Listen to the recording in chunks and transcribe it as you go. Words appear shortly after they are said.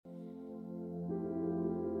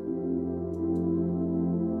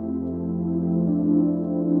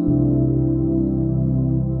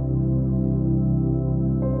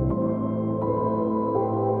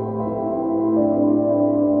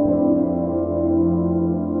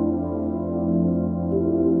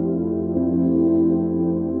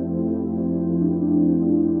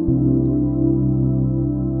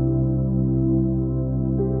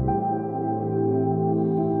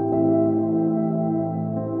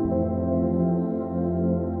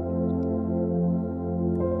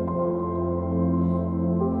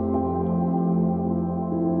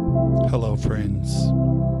Hello, friends.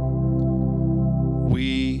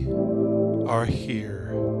 We are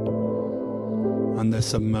here on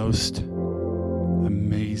this most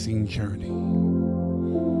amazing journey.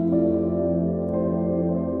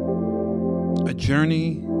 A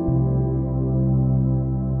journey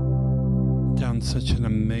down such an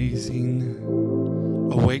amazing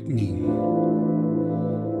awakening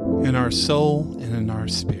in our soul and in our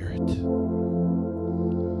spirit.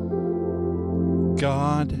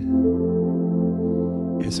 God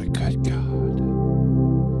is a good God.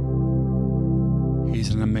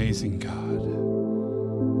 He's an amazing God.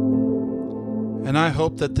 And I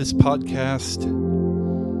hope that this podcast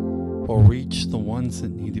will reach the ones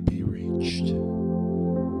that need to be reached.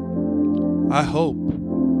 I hope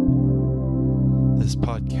this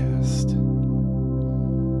podcast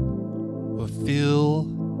will fill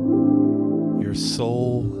your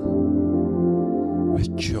soul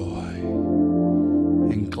with joy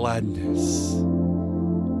and gladness.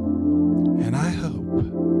 And I hope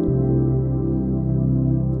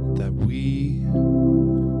that we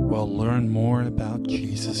will learn more about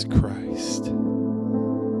Jesus Christ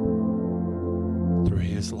through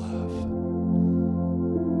His love.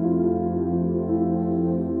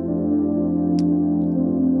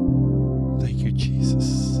 Thank you,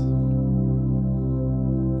 Jesus.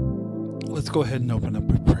 Let's go ahead and open up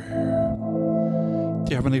with prayer.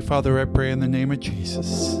 Dear Heavenly Father, I pray in the name of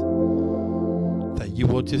Jesus that you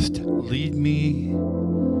will just lead me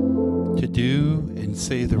to do and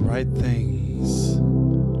say the right things.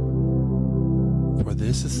 For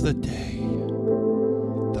this is the day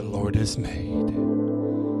the Lord has made.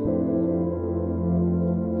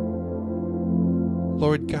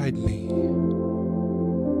 Lord, guide me.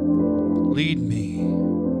 Lead me.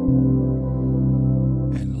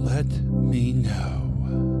 And let me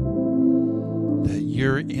know that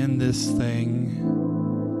you're in this thing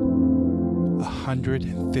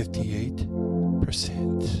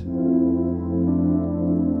 158%.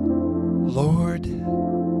 Lord,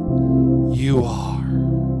 you are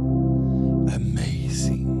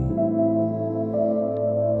amazing.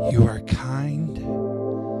 You are kind,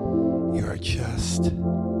 you are just,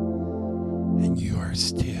 and you are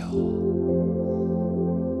still.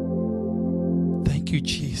 Thank you,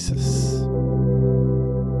 Jesus,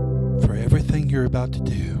 for everything you're about to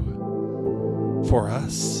do for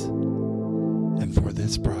us and for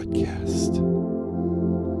this broadcast.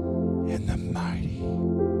 In the mighty,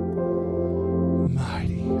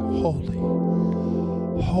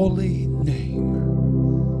 holy name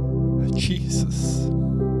of Jesus.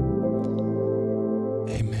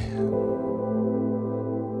 Amen.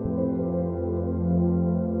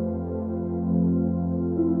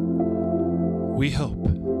 We hope.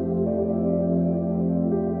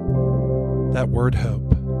 That word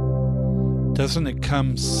hope, doesn't it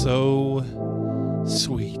come so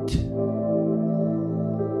sweet,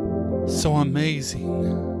 so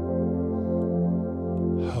amazing?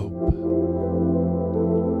 Hope.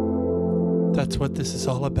 That's what this is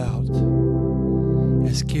all about,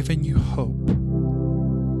 is giving you hope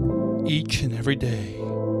each and every day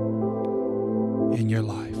in your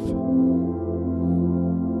life.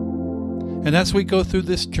 And as we go through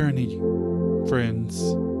this journey, friends,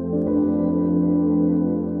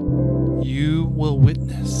 you will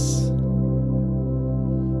witness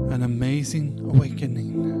an amazing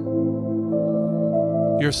awakening.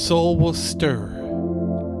 Your soul will stir,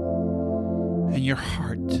 and your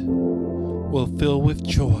heart will fill with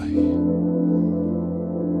joy.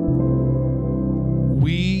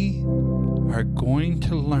 We are going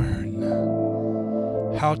to learn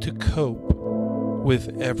how to cope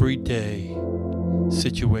with everyday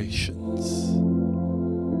situations.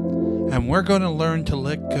 And we're going to learn to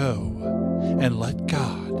let go and let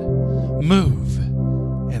God move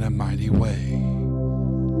in a mighty way.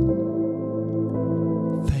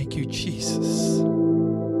 Thank you, Jesus,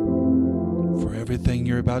 for everything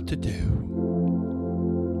you're about to do.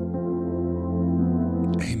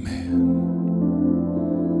 Amen.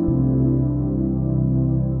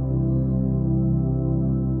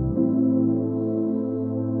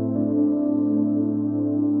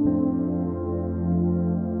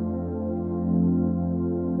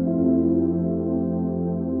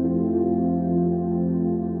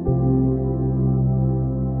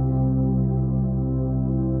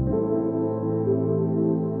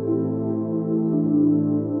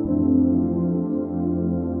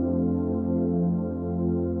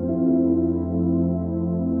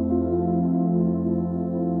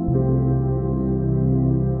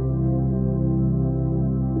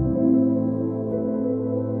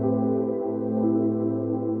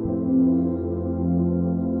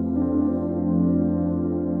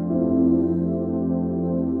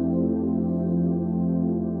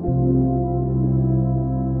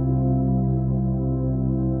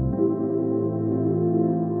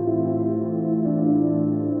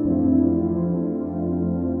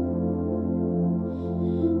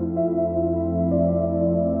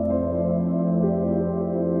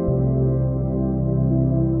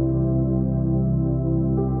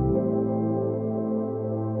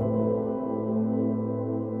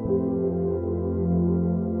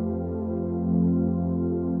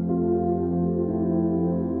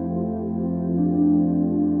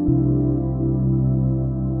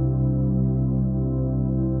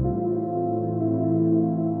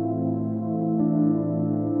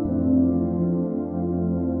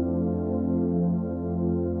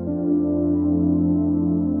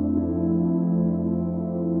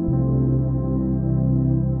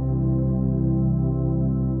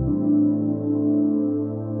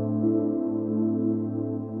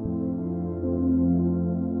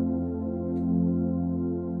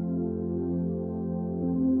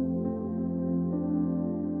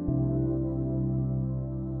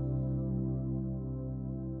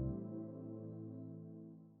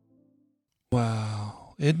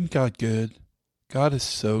 Isn't God good? God is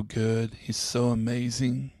so good. He's so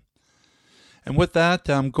amazing. And with that,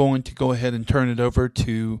 I'm going to go ahead and turn it over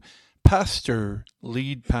to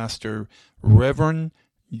lead pastor, Reverend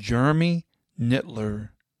Jeremy Nittler.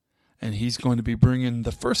 And he's going to be bringing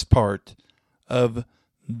the first part of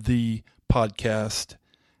the podcast.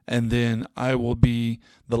 And then I will be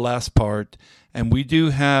the last part. And we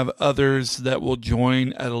do have others that will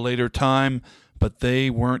join at a later time, but they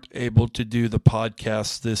weren't able to do the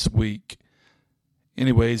podcast this week.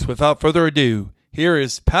 Anyways, without further ado, here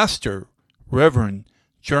is Pastor Reverend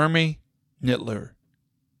Jeremy Nittler.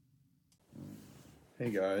 Hey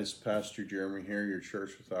guys, Pastor Jeremy here, your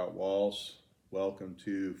Church Without Walls. Welcome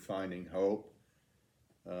to Finding Hope.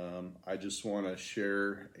 I just want to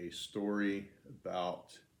share a story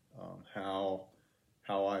about how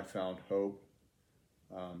I found hope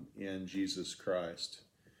in Jesus Christ.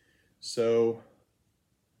 So,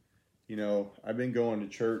 I've been going to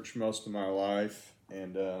church most of my life,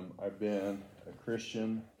 and I've been a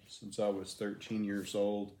Christian since I was 13 years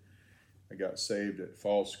old. I got saved at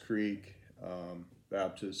Falls Creek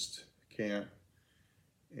Baptist camp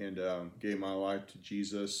and gave my life to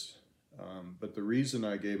Jesus. But the reason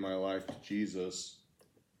I gave my life to Jesus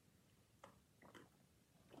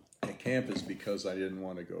at camp is because I didn't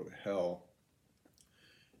want to go to hell.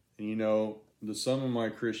 And the sum of my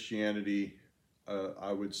Christianity,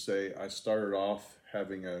 I would say I started off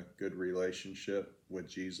having a good relationship with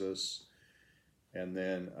Jesus, and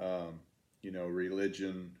then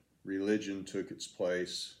religion took its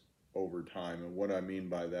place over time. And what I mean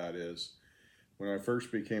by that is, when I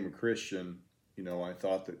first became a Christian, I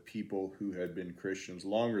thought that people who had been Christians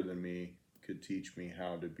longer than me could teach me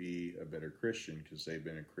how to be a better Christian because they've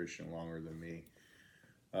been a Christian longer than me.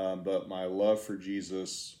 But my love for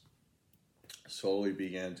Jesus slowly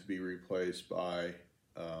began to be replaced by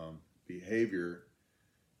behavior,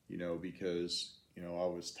 because, I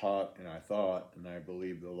was taught and I thought and I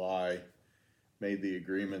believed the lie, made the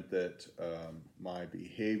agreement that my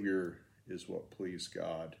behavior is what pleased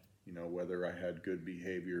God. Whether I had good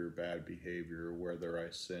behavior or bad behavior, or whether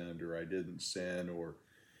I sinned or I didn't sin, or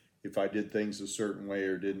if I did things a certain way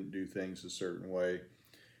or didn't do things a certain way,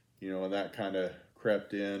 and that kind of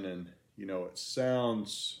crept in, and, it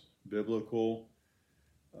sounds biblical,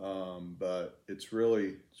 but it's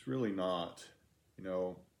really not.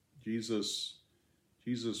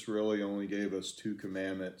 Jesus really only gave us 2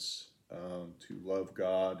 commandments, to love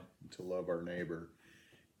God and to love our neighbor.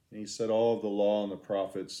 And he said all of the law and the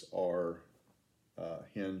prophets are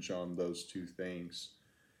hinge on those 2 things.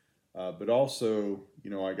 But also,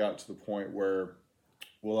 I got to the point where,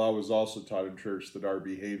 I was also taught in church that our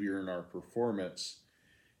behavior and our performance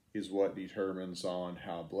is what determines on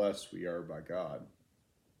how blessed we are by God.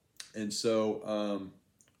 And so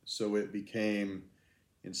it became,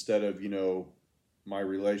 instead of, my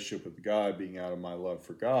relationship with God being out of my love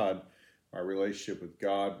for God, my relationship with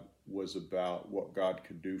God was about what God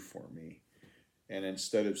could do for me. And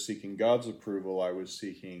instead of seeking God's approval, I was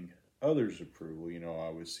seeking others' approval. I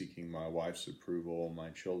was seeking my wife's approval, my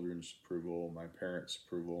children's approval, my parents'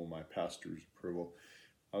 approval, my pastor's approval.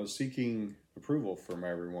 I was seeking approval from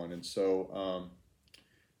everyone. And so,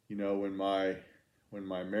 when my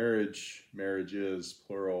marriages,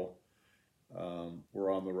 plural,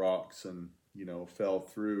 were on the rocks and, fell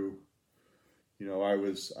through, I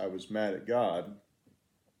was mad at God.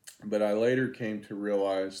 But I later came to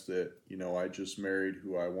realize that, I just married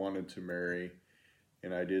who I wanted to marry,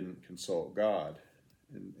 and I didn't consult God.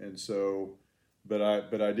 And so, but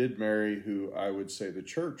I did marry who I would say the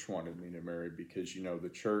church wanted me to marry, because,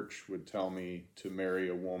 the church would tell me to marry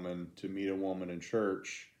a woman, to meet a woman in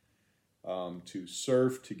church, to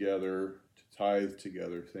serve together, to tithe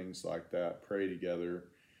together, things like that, pray together.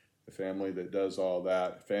 A family that does all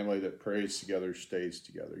that, a family that prays together stays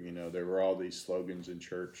together. There were all these slogans in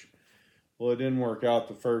church. Well, it didn't work out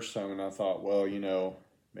the first time, and I thought,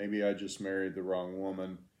 maybe I just married the wrong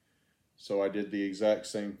woman. So I did the exact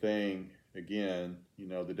same thing again.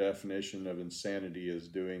 The definition of insanity is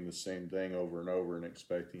doing the same thing over and over and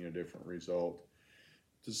expecting a different result.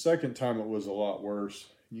 The second time it was a lot worse.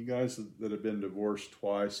 You guys that have been divorced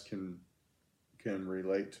twice can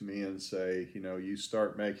relate to me and say, you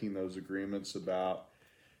start making those agreements about,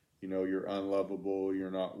 you're unlovable, you're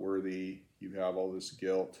not worthy, you have all this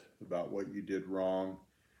guilt about what you did wrong.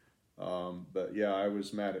 But yeah, I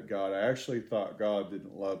was mad at God. I actually thought God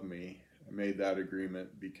didn't love me. I made that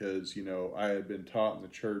agreement because, I had been taught in the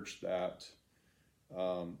church that,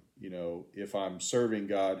 if I'm serving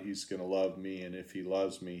God, he's going to love me. And if he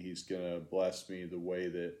loves me, he's going to bless me the way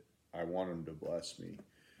that I want him to bless me.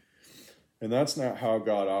 And that's not how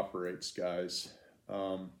God operates, guys.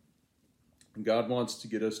 God wants to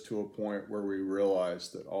get us to a point where we realize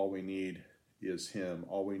that all we need is Him.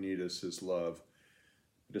 All we need is His love.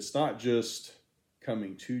 But it's not just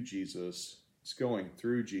coming to Jesus, it's going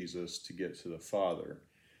through Jesus to get to the Father.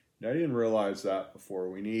 And I didn't realize that before.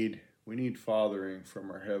 We need fathering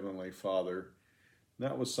from our Heavenly Father. And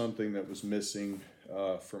that was something that was missing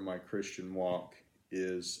from my Christian walk,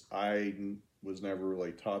 is I was never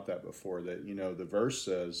really taught that before. That, the verse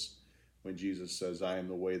says, when Jesus says, I am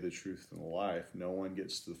the way, the truth, and the life, no one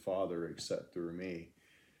gets to the Father except through me.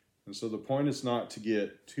 And so the point is not to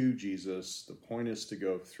get to Jesus, the point is to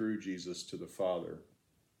go through Jesus to the Father.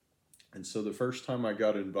 And so the first time I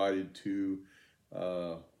got invited to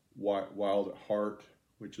Wild at Heart,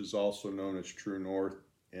 which is also known as True North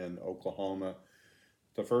in Oklahoma,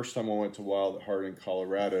 the first time I went to Wild at Heart in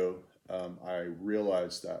Colorado, I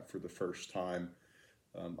realized that for the first time.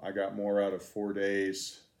 I got more out of 4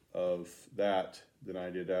 days of that than I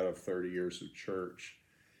did out of 30 years of church.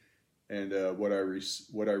 And what I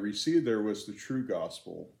received there was the true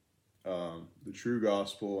gospel. The true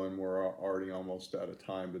gospel, and we're already almost out of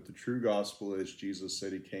time, but the true gospel is Jesus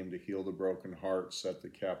said He came to heal the broken heart, set the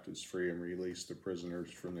captives free, and release the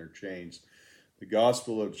prisoners from their chains. The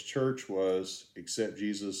gospel of the church was, accept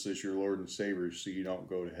Jesus as your Lord and Savior so you don't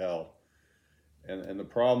go to hell. And the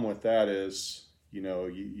problem with that is,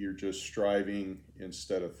 you're just striving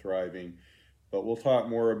instead of thriving. But we'll talk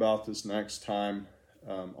more about this next time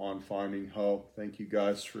on Finding Hope. Thank you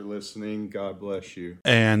guys for listening. God bless you.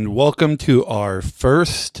 And welcome to our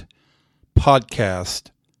first podcast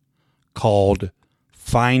called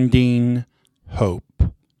Finding Hope.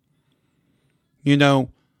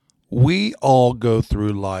 We all go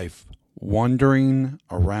through life wandering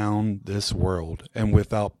around this world and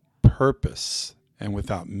without purpose and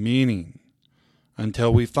without meaning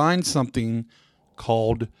until we find something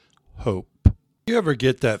called hope. You ever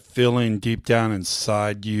get that feeling deep down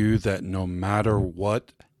inside you that no matter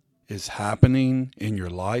what is happening in your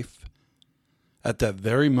life, at that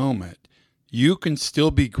very moment, you can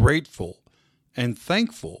still be grateful and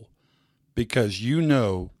thankful because you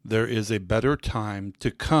know there is a better time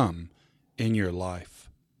to come in your life.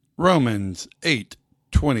 Romans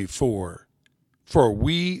 8:24. For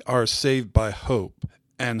we are saved by hope,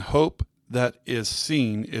 and hope that is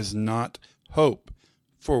seen is not hope.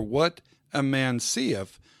 For what a man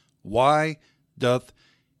seeth, why doth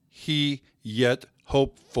he yet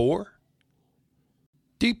hope for?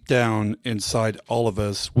 Deep down inside all of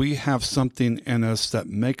us, we have something in us that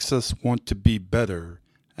makes us want to be better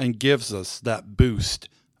and gives us that boost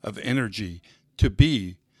of energy to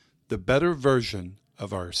be the better version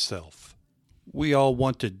of ourselves. We all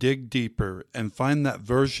want to dig deeper and find that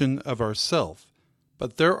version of ourselves,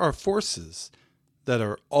 but there are forces that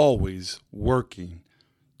are always working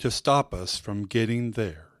to stop us from getting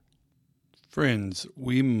there. Friends,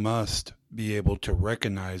 we must be able to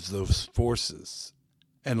recognize those forces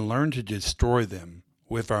and learn to destroy them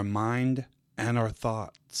with our mind and our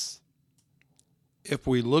thoughts. If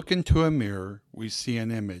we look into a mirror, we see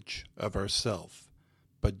an image of ourselves.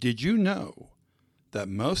 But did you know that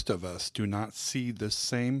most of us do not see the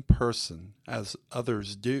same person as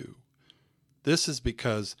others do? This is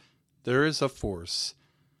because there is a force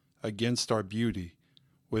against our beauty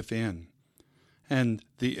within. And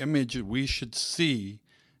the image we should see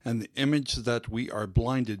and the image that we are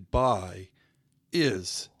blinded by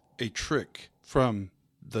is a trick from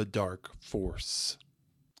the dark force.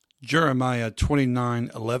 Jeremiah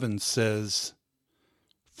 29:11 says,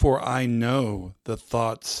 For I know the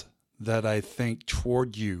thoughts that I think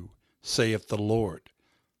toward you, saith the Lord,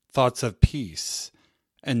 thoughts of peace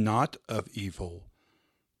and not of evil,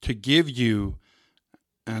 to give you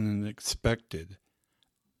an expected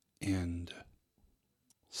end.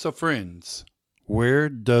 So friends, where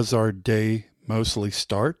does our day mostly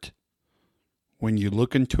start? When you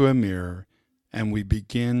look into a mirror and we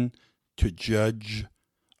begin to judge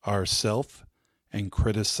ourselves and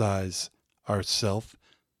criticize ourselves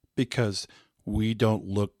because we don't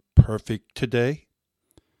look perfect today?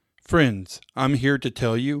 Friends, I'm here to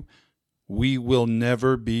tell you, we will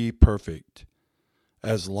never be perfect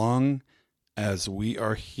as long as we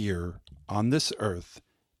are here on this earth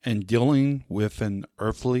and dealing with an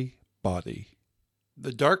earthly body.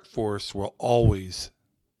 The dark force will always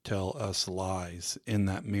tell us lies in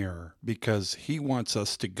that mirror because he wants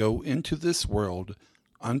us to go into this world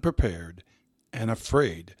unprepared and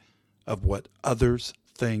afraid of what others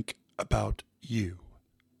think about you.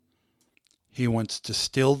 He wants to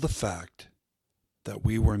steal the fact that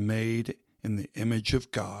we were made in the image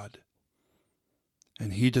of God,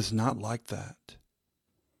 and he does not like that.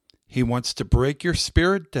 He wants to break your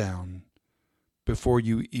spirit down before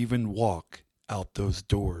you even walk out those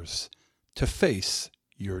doors to face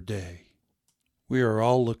your day. We are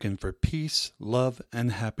all looking for peace, love,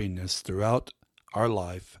 and happiness throughout our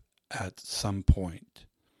life at some point.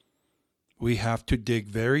 We have to dig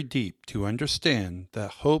very deep to understand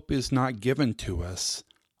that hope is not given to us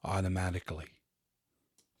automatically.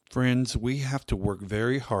 Friends, we have to work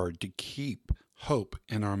very hard to keep hope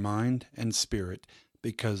in our mind and spirit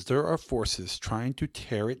because there are forces trying to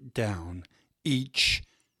tear it down each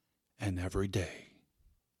and every day.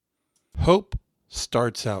 Hope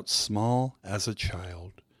starts out small as a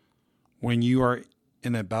child. When you are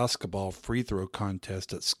in a basketball free throw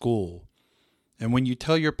contest at school, and when you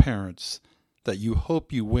tell your parents that you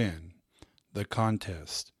hope you win the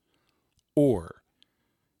contest, or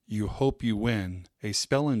you hope you win a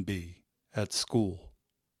spelling bee at school.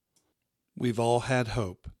 We've all had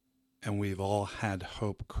hope, and we've all had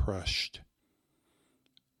hope crushed.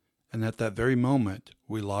 And at that very moment,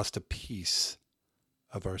 we lost a piece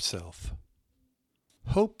of ourselves.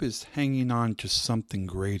 Hope is hanging on to something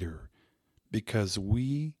greater because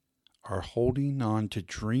we are holding on to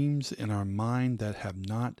dreams in our mind that have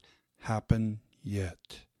not happened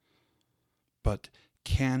yet, but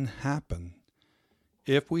can happen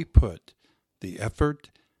if we put the effort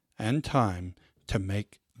and time to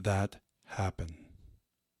make that happen.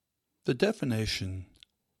 The definition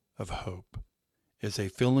of hope is a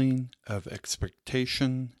feeling of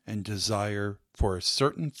expectation and desire for a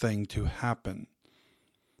certain thing to happen.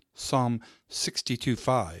 Psalm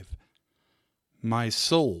 62:5, My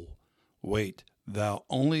soul, wait thou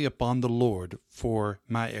only upon the Lord, for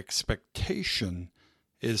my expectation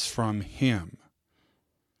is from him.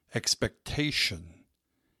 Expectation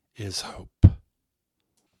is hope.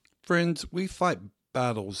 Friends, we fight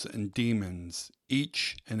battles and demons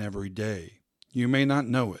each and every day. You may not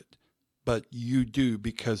know it, but you do,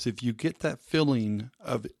 because if you get that feeling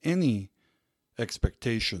of any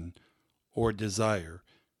expectation or desire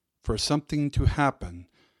for something to happen,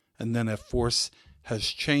 and then a force has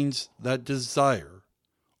changed that desire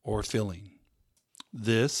or feeling.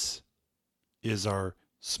 This is our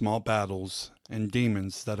small battles and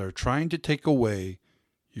demons that are trying to take away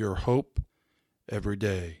your hope every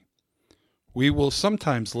day. We will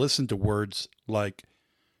sometimes listen to words like,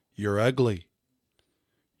 you're ugly,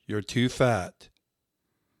 you're too fat,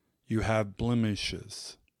 you have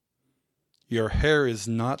blemishes, your hair is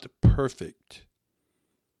not perfect,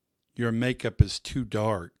 your makeup is too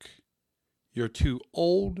dark, you're too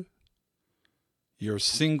old, you're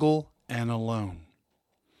single and alone.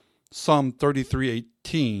 Psalm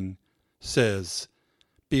 33:18 says,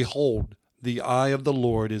 Behold, the eye of the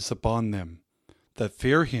Lord is upon them that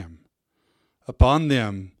fear him, upon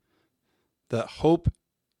them that hope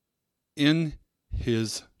in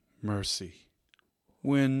his mercy.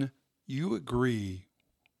 When you agree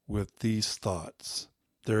with these thoughts,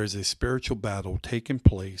 there is a spiritual battle taking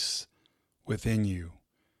place within you.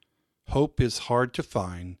 Hope is hard to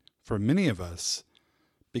find for many of us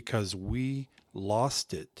because we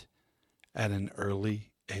lost it at an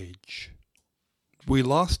early age. We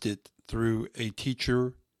lost it through a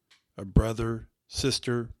teacher, a brother,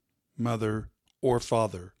 sister, mother, or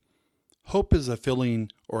father. Hope is a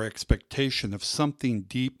feeling or expectation of something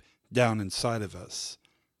deep down inside of us.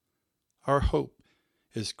 Our hope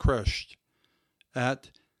is crushed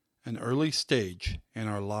at an early stage in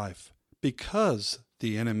our life because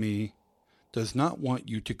the enemy does not want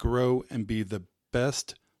you to grow and be the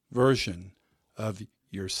best version of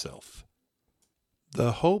yourself.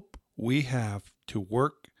 The hope we have to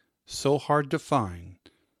work so hard to find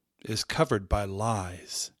is covered by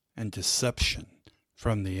lies and deception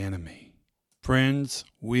from the enemy. Friends,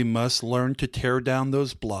 we must learn to tear down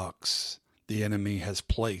those blocks the enemy has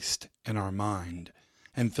placed in our mind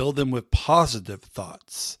and fill them with positive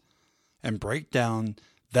thoughts and break down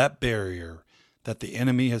that barrier that the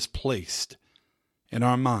enemy has placed in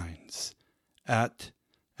our minds at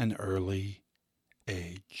an early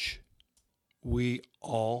age. We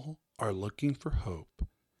all are looking for hope,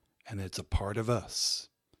 and it's a part of us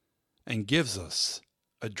and gives us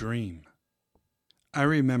a dream. I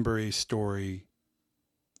remember a story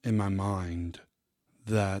in my mind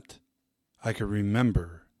that I could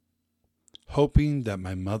remember, hoping that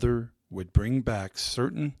my mother would bring back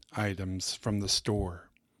certain items from the store.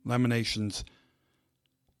 Lamentations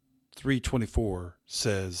 3:24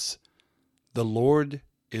 says, The Lord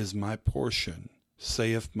is my portion,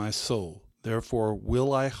 saith my soul, therefore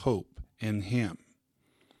will I hope in him.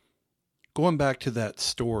 Going back to that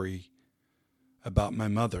story about my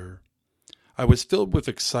mother, I was filled with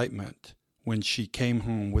excitement when she came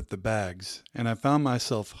home with the bags, and I found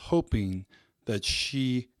myself hoping that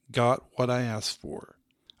she got what I asked for.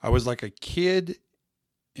 I was like a kid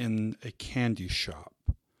in a candy shop.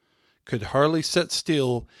 Could hardly sit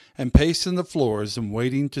still and pacing the floors and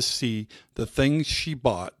waiting to see the things she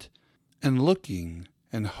bought and looking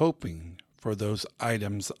and hoping for those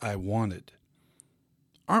items I wanted.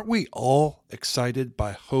 Aren't we all excited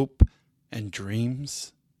by hope and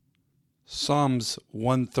dreams? Psalms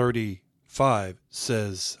 135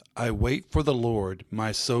 says, I wait for the Lord,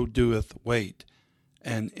 my soul doeth wait,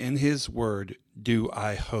 and in his word do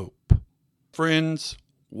I hope. Friends,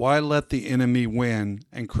 why let the enemy win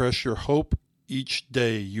and crush your hope each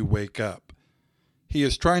day you wake up? He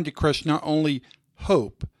is trying to crush not only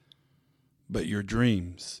hope, but your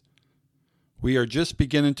dreams. We are just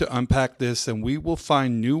beginning to unpack this, and we will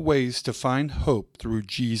find new ways to find hope through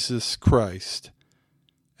Jesus Christ,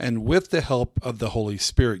 and with the help of the Holy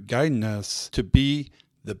Spirit guiding us to be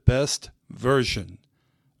the best version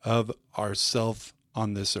of ourselves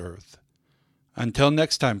on this earth. Until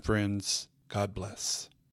next time, friends, God bless.